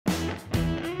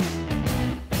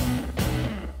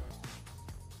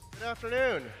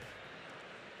afternoon.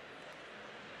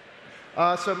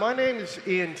 So my name is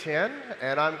Tien,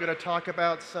 and I'm going to talk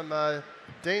about some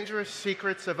dangerous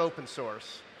secrets of open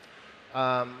source.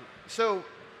 So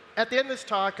at the end of this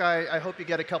talk, I hope you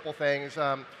get a couple things.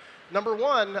 Number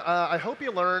one, I hope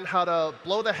you learn how to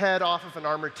blow the head off of an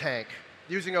armored tank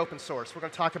using open source. We're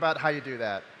going to talk about how you do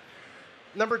that.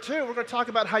 Number two, we're going to talk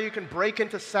about how you can break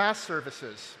into SaaS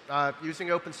services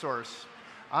using open source.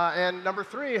 And number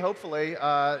three, hopefully,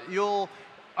 you'll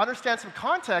understand some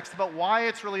context about why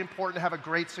it's really important to have a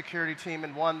great security team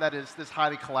and one that is this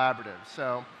highly collaborative.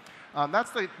 So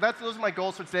those are my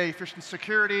goals for today. If you're in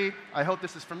security, I hope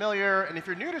this is familiar. And if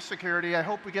you're new to security, I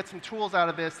hope we get some tools out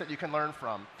of this that you can learn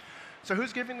from. So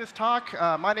who's giving this talk?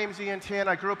 My name is Tien.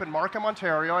 I grew up in Markham,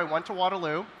 Ontario. I went to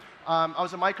Waterloo. I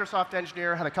was a Microsoft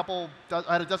engineer, had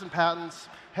a dozen patents,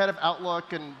 head of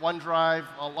Outlook and OneDrive,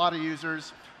 a lot of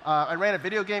users. I ran a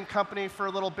video game company for a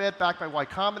little bit, backed by Y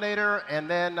Combinator, and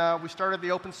then we started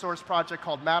the open source project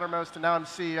called Mattermost, and now I'm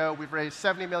CEO. We've raised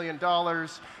 $70 million.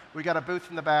 We got a booth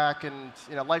in the back, and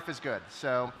life is good.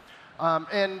 So,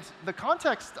 and the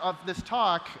context of this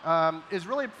talk is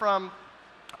really from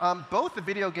both the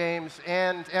video games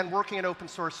and working in open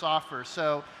source software.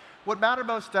 So what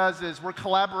Mattermost does is we're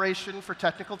collaboration for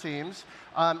technical teams.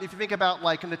 If you think about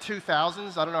like in the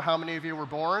 2000s, I don't know how many of you were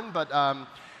born, but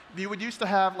you would used to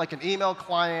have like an email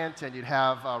client, and you'd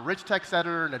have a rich text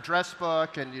editor, an address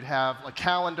book, and you'd have a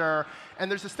calendar. And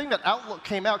there's this thing that Outlook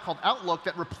came out called Outlook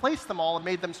that replaced them all and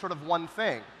made them sort of one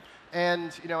thing. And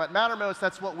at Mattermost,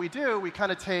 that's what we do. We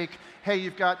kind of take, hey,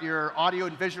 you've got your audio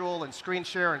and visual and screen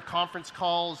share and conference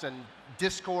calls and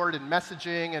Discord and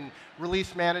messaging and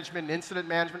release management and incident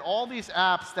management, all these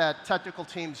apps that technical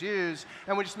teams use,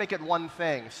 and we just make it one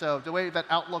thing. So the way that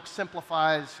Outlook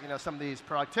simplifies some of these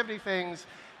productivity things,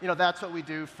 that's what we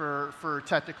do for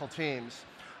technical teams.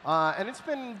 And it's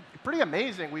been pretty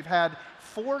amazing. We've had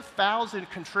 4,000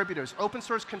 contributors, open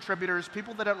source contributors,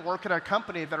 people that don't work at our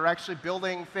company that are actually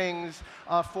building things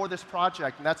for this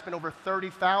project. And that's been over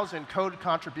 30,000 code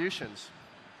contributions.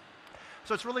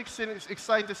 So it's really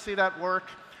exciting to see that work,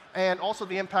 and also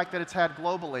the impact that it's had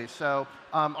globally. So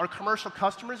our commercial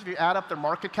customers, if you add up their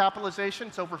market capitalization,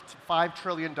 it's over $5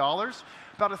 trillion.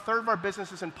 About a third of our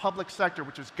business is in public sector,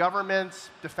 which is governments,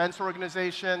 defense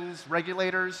organizations,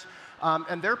 regulators,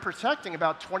 and they're protecting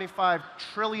about $25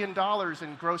 trillion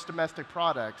in gross domestic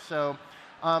product. So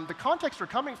the context we're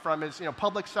coming from is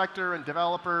public sector and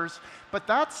developers, but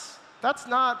that's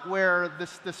not where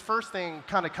this first thing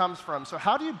kind of comes from. So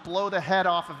how do you blow the head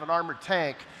off of an armored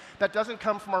tank that doesn't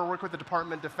come from our work with the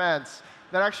Department of Defense,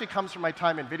 that actually comes from my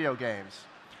time in video games?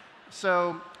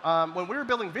 So when we were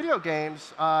building video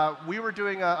games, we were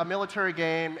doing a military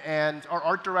game, and our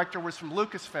art director was from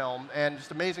Lucasfilm, and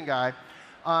just an amazing guy.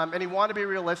 And he wanted to be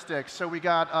realistic, so we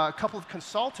got a couple of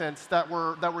consultants that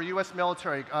were U.S.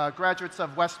 military, graduates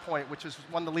of West Point, which is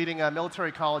one of the leading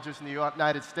military colleges in the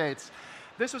United States.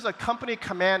 This was a company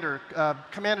commander,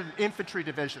 commanded an infantry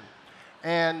division.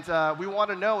 And we want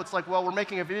to know, it's like, well, we're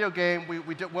making a video game, we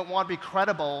want to be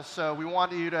credible, so we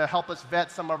want you to help us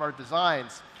vet some of our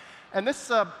designs. And this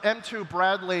is a M2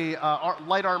 Bradley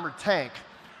light armored tank.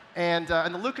 And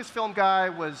the Lucasfilm guy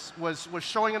was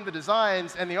showing him the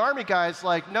designs, and the Army guy's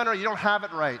like, no, you don't have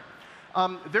it right.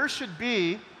 There should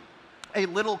be a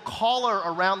little collar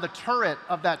around the turret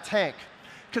of that tank.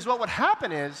 Because what would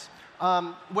happen is,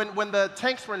 when the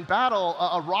tanks were in battle,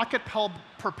 a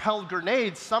rocket-propelled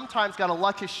grenade sometimes got a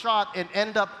lucky shot and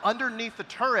end up underneath the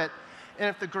turret. And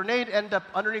if the grenade ended up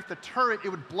underneath the turret, it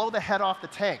would blow the head off the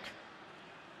tank.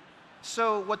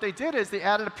 So what they did is they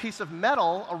added a piece of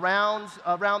metal around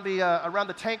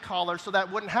the tank collar so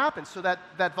that wouldn't happen, so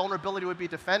that vulnerability would be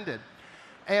defended.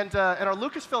 And our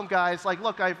Lucasfilm guy is like,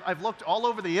 look, I've looked all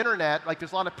over the internet, like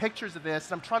there's a lot of pictures of this,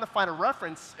 and I'm trying to find a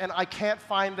reference, and I can't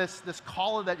find this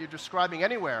collar that you're describing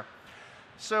anywhere.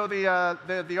 So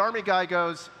the Army guy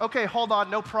goes, okay, hold on,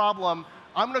 no problem.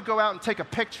 I'm going to go out and take a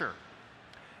picture.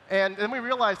 And then we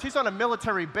realized he's on a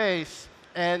military base,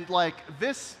 and like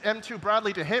this M2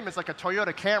 Bradley to him is like a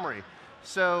Toyota Camry.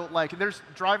 So like there's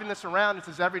driving this around, it's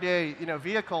his everyday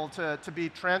vehicle to be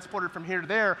transported from here to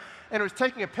there. And it was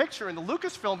taking a picture, and the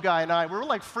Lucasfilm guy and I, we were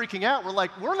like freaking out. We're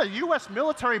like, we're in a US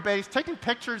military base taking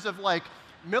pictures of like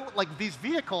these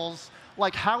vehicles.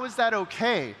 Like, how is that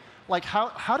okay? Like,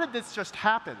 how did this just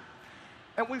happen?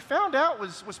 And what we found out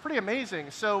was pretty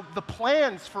amazing. So the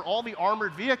plans for all the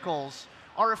armored vehicles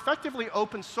are effectively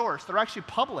open source. They're actually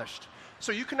published.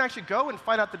 So you can actually go and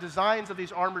find out the designs of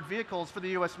these armored vehicles for the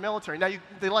US military. Now,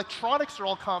 the electronics are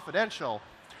all confidential,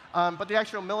 but the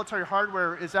actual military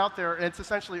hardware is out there, and it's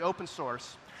essentially open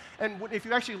source. And if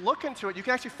you actually look into it, you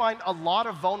can actually find a lot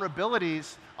of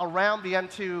vulnerabilities around the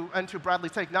M2 Bradley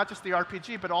tank, not just the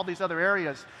RPG, but all these other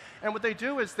areas. And what they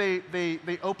do is they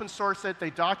open source it, they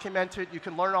document it, you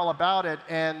can learn all about it,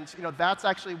 and that's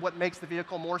actually what makes the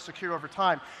vehicle more secure over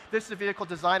time. This is a vehicle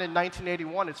designed in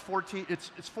 1981. It's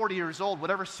 40 years old.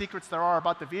 Whatever secrets there are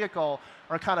about the vehicle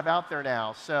are kind of out there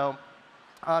now. So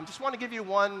just want to give you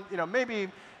one, maybe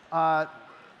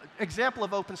example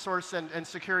of open source and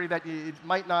security that you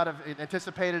might not have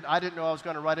anticipated. I didn't know I was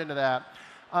going to run into that.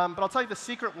 But I'll tell you the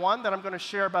secret one that I'm going to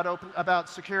share about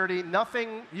security.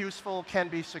 Nothing useful can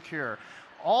be secure.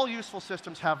 All useful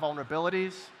systems have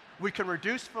vulnerabilities. We can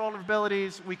reduce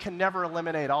vulnerabilities. We can never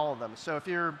eliminate all of them. So if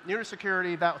you're new to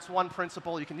security, that's one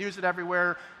principle. You can use it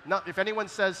everywhere. If anyone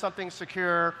says something's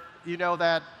secure, you know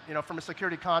that from a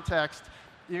security context,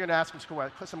 you're going to ask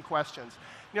them some questions.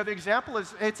 The example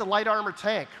is it's a light armored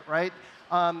tank, right?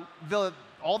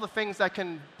 All the things that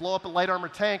can blow up a light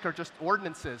armored tank are just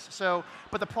ordnances.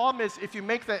 But the problem is if you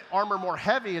make the armor more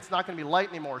heavy, it's not going to be light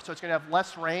anymore. So it's going to have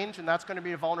less range, and that's going to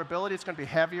be a vulnerability. It's going to be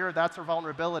heavier. That's a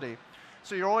vulnerability.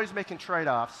 So you're always making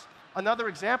trade-offs. Another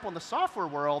example in the software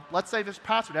world, let's say there's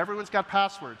password. Everyone's got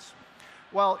passwords.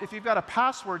 Well, if you've got a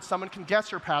password, someone can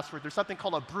guess your password. There's something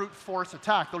called a brute force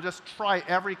attack. They'll just try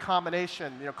every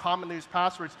combination, commonly used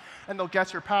passwords, and they'll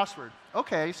guess your password.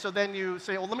 OK, so then you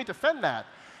say, well, let me defend that.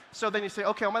 So then you say,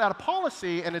 OK, I'm going to add a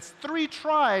policy, and it's 3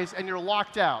 tries, and you're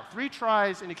locked out. 3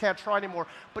 tries, and you can't try anymore.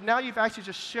 But now you've actually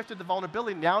just shifted the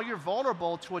vulnerability. Now you're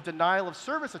vulnerable to a denial of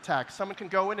service attack. Someone can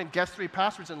go in and guess 3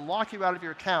 passwords and lock you out of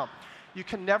your account. You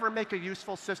can never make a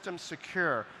useful system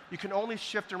secure. You can only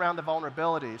shift around the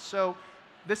vulnerabilities. So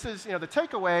this is the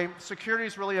takeaway. Security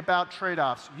is really about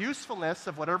trade-offs. Usefulness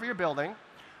of whatever you're building,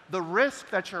 the risk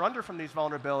that you're under from these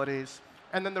vulnerabilities,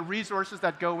 and then the resources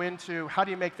that go into how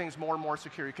do you make things more and more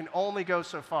secure. You can only go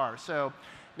so far. So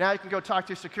now you can go talk to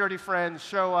your security friends,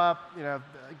 show up,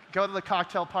 go to the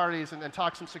cocktail parties and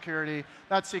talk some security.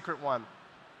 That's secret 1.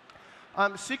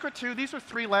 Secret 2, these are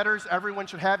 3 letters everyone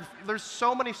should have. There's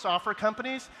so many software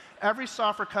companies. Every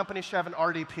software company should have an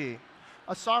RDP.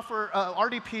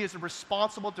 RDP is a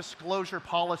responsible disclosure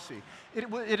policy.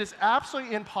 It is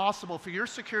absolutely impossible for your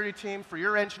security team, for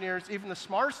your engineers, even the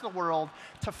smartest in the world,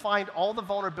 to find all the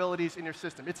vulnerabilities in your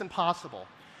system. It's impossible.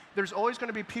 There's always going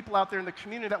to be people out there in the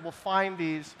community that will find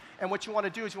these, and what you want to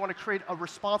do is you want to create a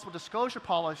responsible disclosure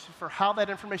policy for how that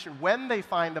information, when they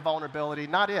find the vulnerability,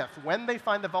 not if, when they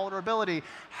find the vulnerability,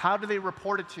 how do they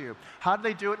report it to you? How do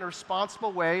they do it in a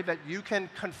responsible way that you can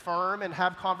confirm and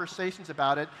have conversations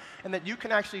about it, and that you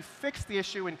can actually fix the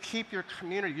issue and keep your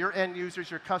community, your end users,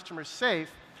 your customers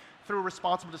safe through a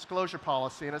responsible disclosure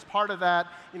policy. And as part of that,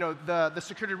 the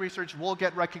security research will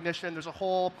get recognition. There's a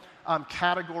whole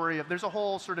category, there's a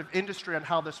whole sort of industry on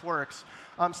how this works.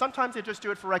 Sometimes they just do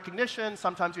it for recognition.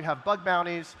 Sometimes you have bug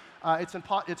bounties.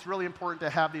 It's really important to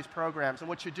have these programs. And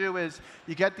what you do is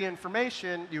you get the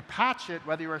information, you patch it,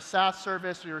 whether you're a SaaS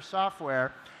service or you're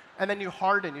software, and then you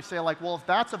harden. You say, well, if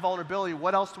that's a vulnerability,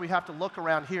 what else do we have to look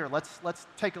around here? Let's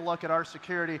take a look at our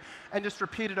security, and just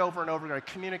repeat it over and over again.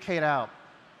 Communicate out.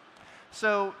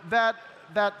 So that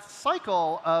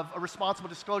cycle of a responsible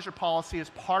disclosure policy is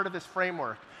part of this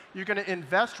framework. You're going to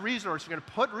invest resources. You're going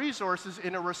to put resources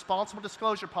in a responsible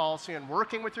disclosure policy and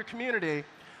working with your community,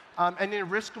 and your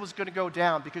risk was going to go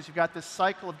down because you've got this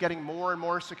cycle of getting more and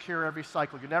more secure every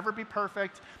cycle. You'll never be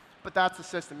perfect, but that's the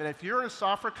system. And if you're in a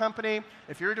software company,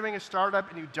 if you're doing a startup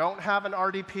and you don't have an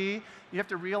RDP, you have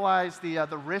to realize the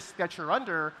risk that you're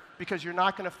under because you're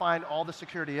not going to find all the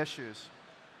security issues.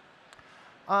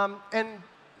 And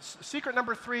secret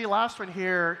number 3, last one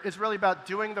here, is really about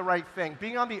doing the right thing,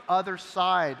 being on the other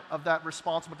side of that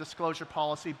responsible disclosure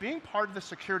policy, being part of the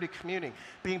security community,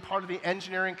 being part of the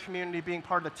engineering community, being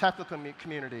part of the technical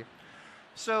community.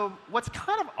 So what's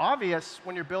kind of obvious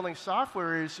when you're building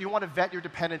software is you want to vet your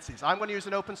dependencies. I'm going to use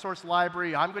an open source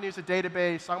library. I'm going to use a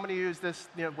database. I'm going to use this,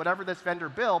 whatever this vendor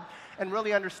built, and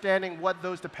really understanding what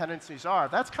those dependencies are.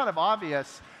 That's kind of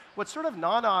obvious. What's sort of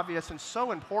non-obvious and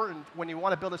so important when you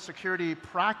want to build a security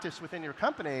practice within your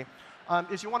company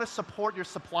is you want to support your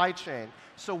supply chain.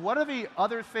 So what are the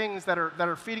other things that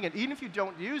are feeding it? Even if you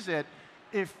don't use it,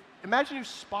 imagine you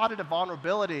spotted a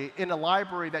vulnerability in a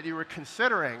library that you were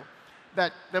considering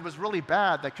that was really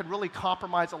bad, that could really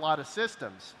compromise a lot of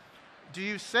systems. Do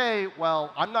you say,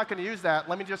 well, I'm not going to use that,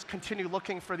 let me just continue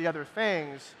looking for the other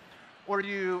things? Or do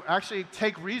you actually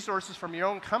take resources from your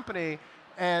own company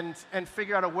and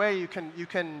figure out a way you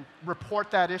can report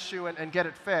that issue and get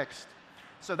it fixed?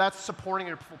 So that's supporting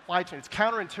your supply chain. It's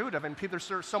counterintuitive, and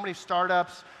there's so many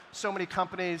startups so many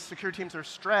companies, security teams are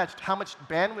stretched, how much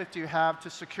bandwidth do you have to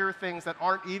secure things that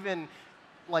aren't even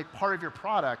like part of your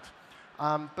product?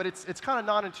 But it's kind of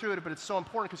non-intuitive, but it's so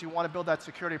important because you want to build that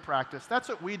security practice. That's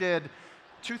what we did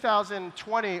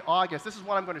 2020, August. This is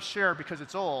what I'm going to share because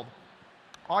it's old.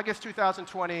 August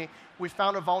 2020, we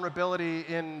found a vulnerability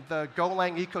in the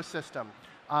Golang ecosystem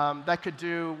that could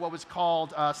do what was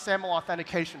called SAML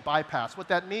authentication bypass. What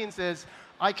that means is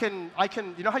you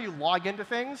know how you log into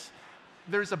things?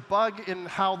 There's a bug in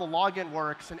how the login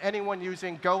works, and anyone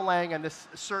using Golang and this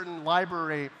certain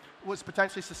library was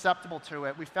potentially susceptible to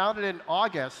it. We found it in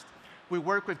August. We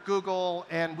worked with Google,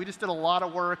 and we just did a lot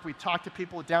of work. We talked to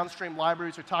people with downstream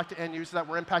libraries. We talked to end users that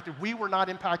were impacted. We were not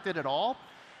impacted at all,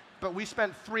 but we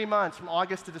spent 3 months from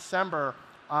August to December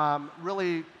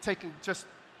really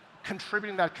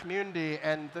contributing to that community,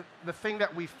 and the thing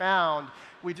that we found,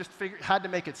 we just had to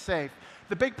make it safe.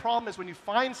 The big problem is when you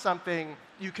find something,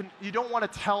 you don't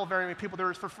want to tell very many people. There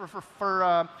was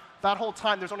for that whole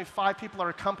time, there's only 5 people at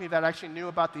our company that actually knew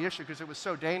about the issue because it was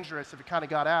so dangerous if it kind of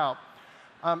got out.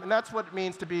 And that's what it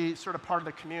means to be sort of part of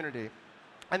the community.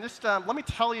 And just let me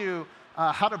tell you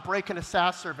how to break into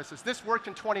SaaS services. This worked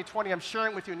in 2020. I'm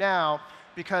sharing with you now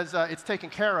because it's taken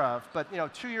care of. But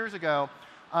 2 years ago,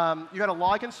 you had a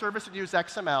login service that used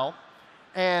XML.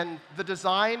 And the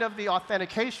design of the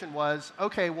authentication was,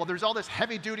 OK, well, there's all this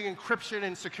heavy-duty encryption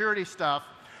and security stuff.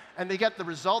 And they get the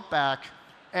result back.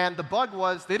 And the bug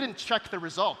was they didn't check the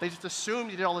result. They just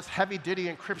assumed you did all this heavy-duty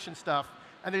encryption stuff,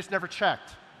 and they just never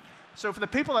checked. So for the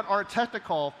people that aren't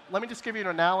technical, let me just give you an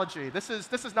analogy. This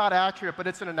is not accurate, but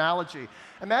it's an analogy.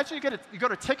 Imagine you go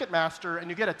to Ticketmaster, and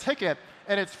you get a ticket,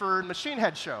 and it's for Machine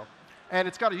Head Show. And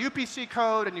it's got a UPC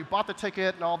code, and you bought the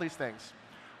ticket, and all these things.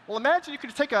 Well, imagine you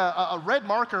could take a red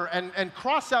marker and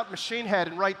cross out Machine Head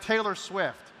and write Taylor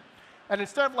Swift. And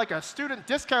instead of like a student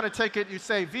discounted ticket, you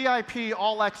say VIP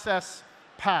All Access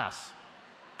Pass.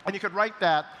 And you could write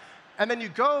that. And then you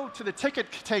go to the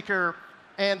ticket taker,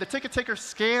 and the ticket taker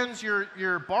scans your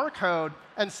barcode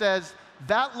and says,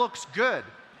 that looks good.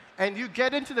 And you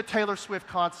get into the Taylor Swift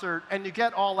concert, and you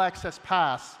get All Access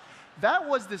Pass. That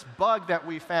was this bug that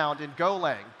we found in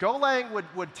Golang. Golang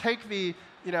would take the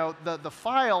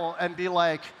file and be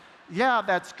like, yeah,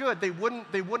 that's good. They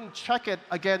wouldn't check it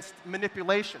against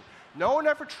manipulation. No one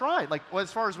ever tried, well,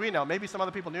 as far as we know, maybe some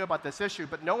other people knew about this issue,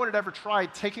 but no one had ever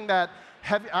tried taking that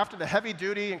after the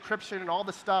heavy-duty encryption and all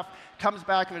this stuff comes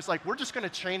back, and it's like, we're just going to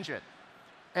change it.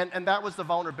 And that was the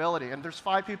vulnerability. And there's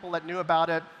 5 people that knew about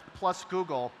it, plus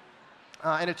Google.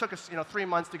 And it took us 3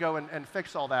 months to go and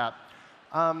fix all that.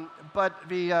 But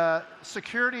the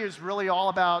security is really all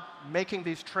about making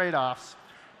these trade-offs.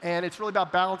 And it's really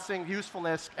about balancing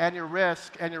usefulness and your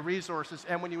risk and your resources.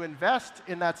 And when you invest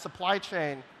in that supply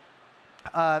chain,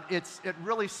 it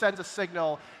really sends a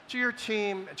signal to your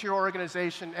team, to your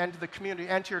organization, and to the community,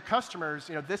 and to your customers.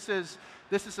 This is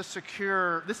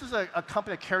a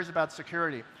company that cares about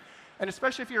security. And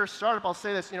especially if you're a startup, I'll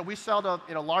say this, we sell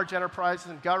to large enterprises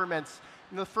and governments.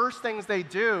 The first things they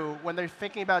do when they're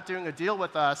thinking about doing a deal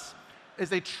with us is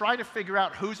they try to figure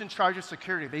out who's in charge of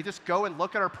security. They just go and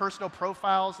look at our personal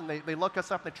profiles, and they look us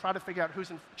up, and they try to figure out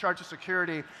who's in charge of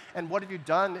security, and what have you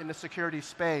done in the security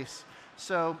space.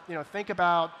 So think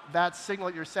about that signal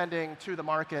that you're sending to the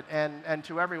market and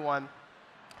to everyone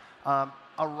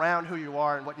around who you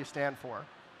are and what you stand for.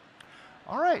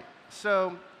 All right,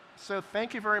 so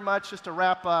thank you very much. Just to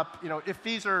wrap up, if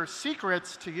these are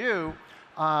secrets to you,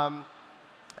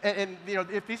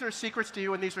 if these are secrets to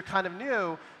you and these are kind of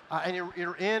new, and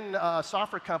you're in a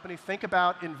software company, think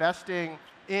about investing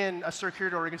in a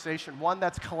security organization, one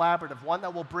that's collaborative, one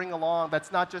that will bring along,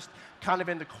 that's not just kind of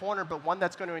in the corner, but one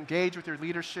that's going to engage with your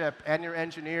leadership and your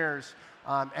engineers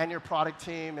and your product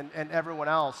team and everyone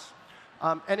else.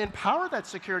 And empower that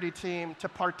security team to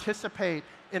participate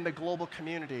in the global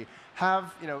community.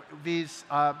 Have these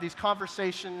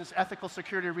conversations, ethical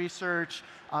security research,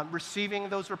 receiving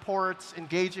those reports,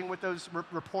 engaging with those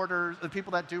reporters, the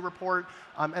people that do report,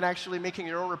 and actually making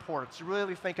your own reports.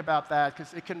 Really think about that,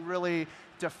 because it can really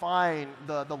define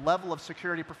the level of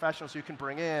security professionals you can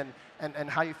bring in and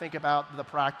how you think about the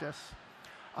practice.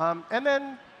 And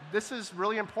then this is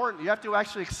really important. You have to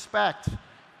actually expect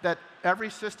that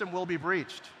every system will be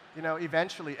breached.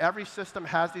 Eventually, every system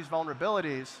has these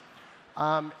vulnerabilities.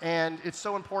 And it's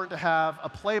so important to have a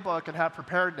playbook and have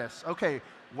preparedness. OK,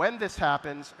 when this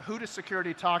happens, who does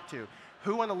security talk to?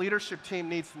 Who on the leadership team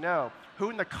needs to know? Who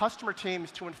in the customer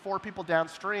teams to inform people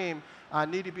downstream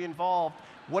need to be involved?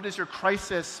 What is your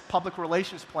crisis public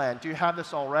relations plan? Do you have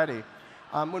this already?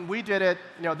 When we did it,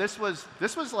 this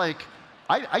was like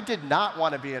I did not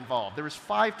want to be involved. There was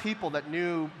 5 people that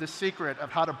knew the secret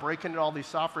of how to break into all these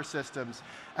software systems.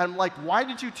 And I'm like, why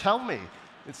did you tell me?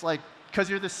 It's like, because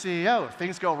you're the CEO. If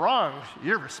things go wrong,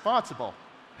 you're responsible.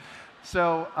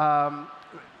 So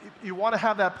you want to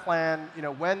have that plan.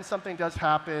 When something does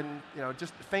happen,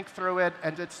 just think through it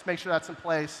and just make sure that's in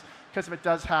place. Because if it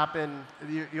does happen,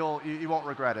 you won't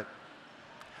regret it.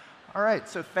 All right,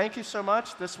 so thank you so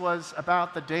much. This was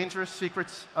about the dangerous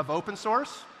secrets of open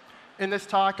source. In this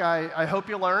talk, I hope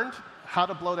you learned how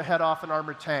to blow the head off an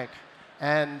armored tank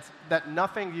and that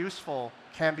nothing useful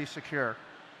can be secure.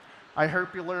 I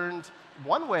hope you learned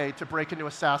one way to break into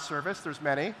a SaaS service. There's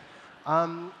many.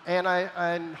 And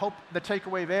I hope the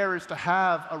takeaway there is to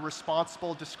have a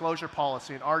responsible disclosure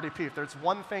policy, an RDP. If there's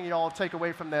one thing you all take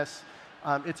away from this,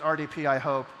 it's RDP, I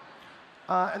hope.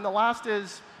 And the last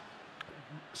is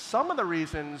some of the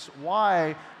reasons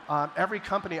why every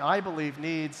company, I believe,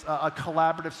 needs a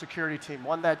collaborative security team,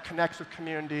 one that connects with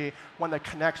community, one that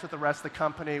connects with the rest of the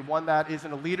company, one that is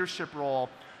in a leadership role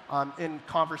in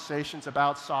conversations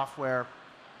about software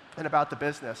and about the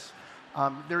business.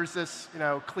 There's this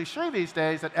cliche these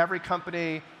days that every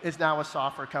company is now a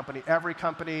software company. Every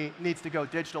company needs to go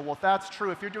digital. Well, if that's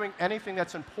true, if you're doing anything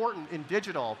that's important in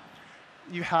digital,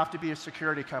 you have to be a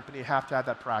security company. You have to have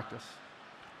that practice.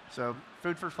 So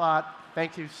food for thought.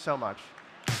 Thank you so much.